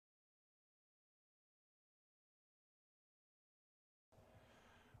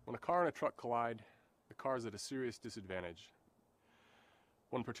When a car and a truck collide, the car is at a serious disadvantage.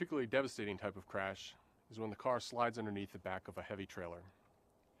 One particularly devastating type of crash is when the car slides underneath the back of a heavy trailer.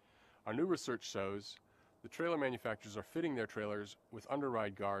 Our new research shows the trailer manufacturers are fitting their trailers with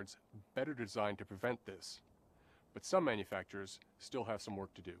underride guards better designed to prevent this, but some manufacturers still have some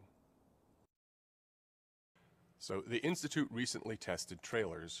work to do. So the Institute recently tested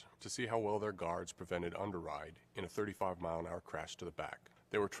trailers to see how well their guards prevented underride in a 35-mile-an-hour crash to the back.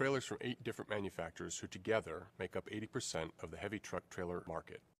 There were trailers from 8 different manufacturers who together make up 80% of the heavy truck trailer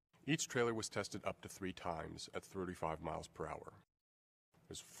market. Each trailer was tested up to 3 times at 35 miles per hour.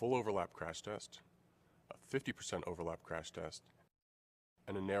 There's a full overlap crash test, a 50% overlap crash test,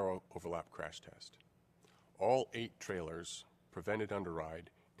 and a narrow overlap crash test. All 8 trailers prevented underride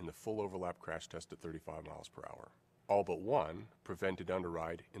in the full overlap crash test at 35 miles per hour. All but one prevented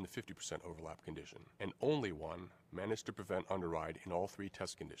underride in the 50% overlap condition, and only one managed to prevent underride in all 3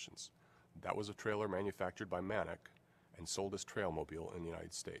 test conditions. That was a trailer manufactured by Manic and sold as Trailmobile in the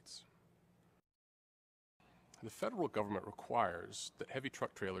United States. The federal government requires that heavy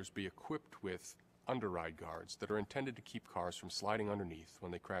truck trailers be equipped with underride guards that are intended to keep cars from sliding underneath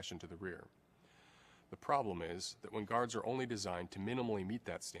when they crash into the rear. The problem is that when guards are only designed to minimally meet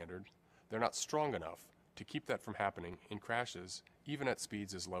that standard, they're not strong enough to keep that from happening in crashes, even at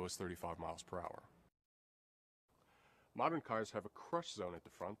speeds as low as 35 miles per hour. Modern cars have a crush zone at the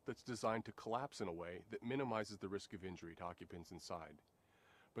front that's designed to collapse in a way that minimizes the risk of injury to occupants inside.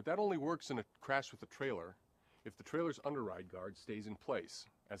 But that only works in a crash with a trailer if the trailer's underride guard stays in place,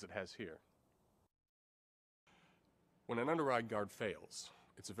 as it has here. When an underride guard fails,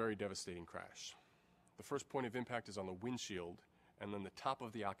 it's a very devastating crash. The first point of impact is on the windshield, and then the top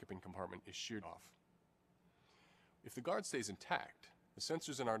of the occupant compartment is sheared off. If the guard stays intact, the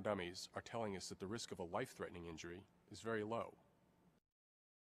sensors in our dummies are telling us that the risk of a life-threatening injury is very low.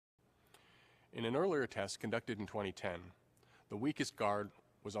 In an earlier test conducted in 2010, the weakest guard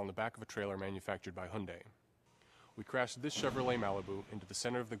was on the back of a trailer manufactured by Hyundai. We crashed this Chevrolet Malibu into the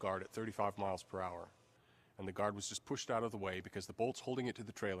center of the guard at 35 miles per hour, and the guard was just pushed out of the way because the bolts holding it to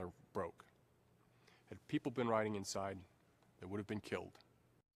the trailer broke. Had people been riding inside, they would have been killed.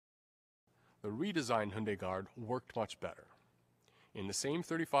 The redesigned Hyundai guard worked much better. In the same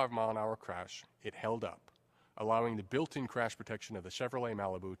 35-mile-an-hour crash, it held up, allowing the built-in crash protection of the Chevrolet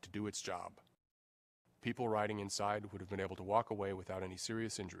Malibu to do its job. People riding inside would have been able to walk away without any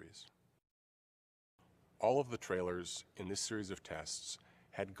serious injuries. All of the trailers in this series of tests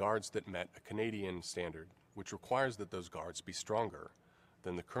had guards that met a Canadian standard, which requires that those guards be stronger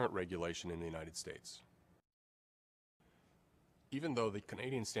than the current regulation in the United States. Even though the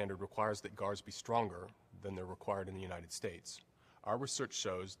Canadian standard requires that guards be stronger than they're required in the United States, our research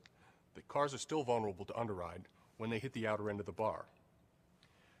shows that cars are still vulnerable to underride when they hit the outer end of the bar.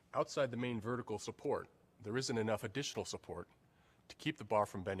 Outside the main vertical support, there isn't enough additional support to keep the bar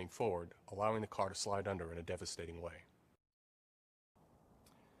from bending forward, allowing the car to slide under in a devastating way.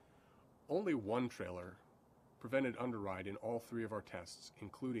 Only one trailer prevented underride in all 3 of our tests,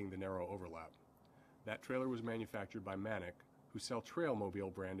 including the narrow overlap. That trailer was manufactured by Manic, who sell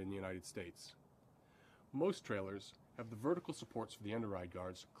Trailmobile brand in the United States. Most trailers have the vertical supports for the underride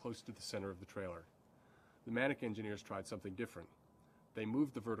guards close to the center of the trailer. The Manic engineers tried something different. They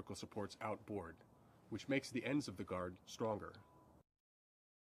moved the vertical supports outboard, which makes the ends of the guard stronger.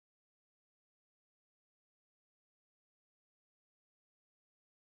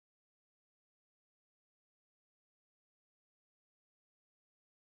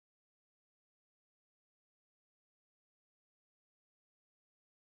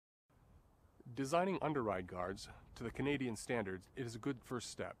 Designing underride guards to the Canadian standards is a good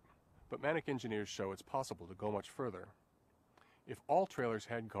first step, but Manic engineers show it's possible to go much further. If all trailers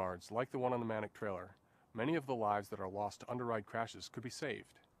had guards like the one on the Manic trailer, many of the lives that are lost to underride crashes could be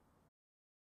saved.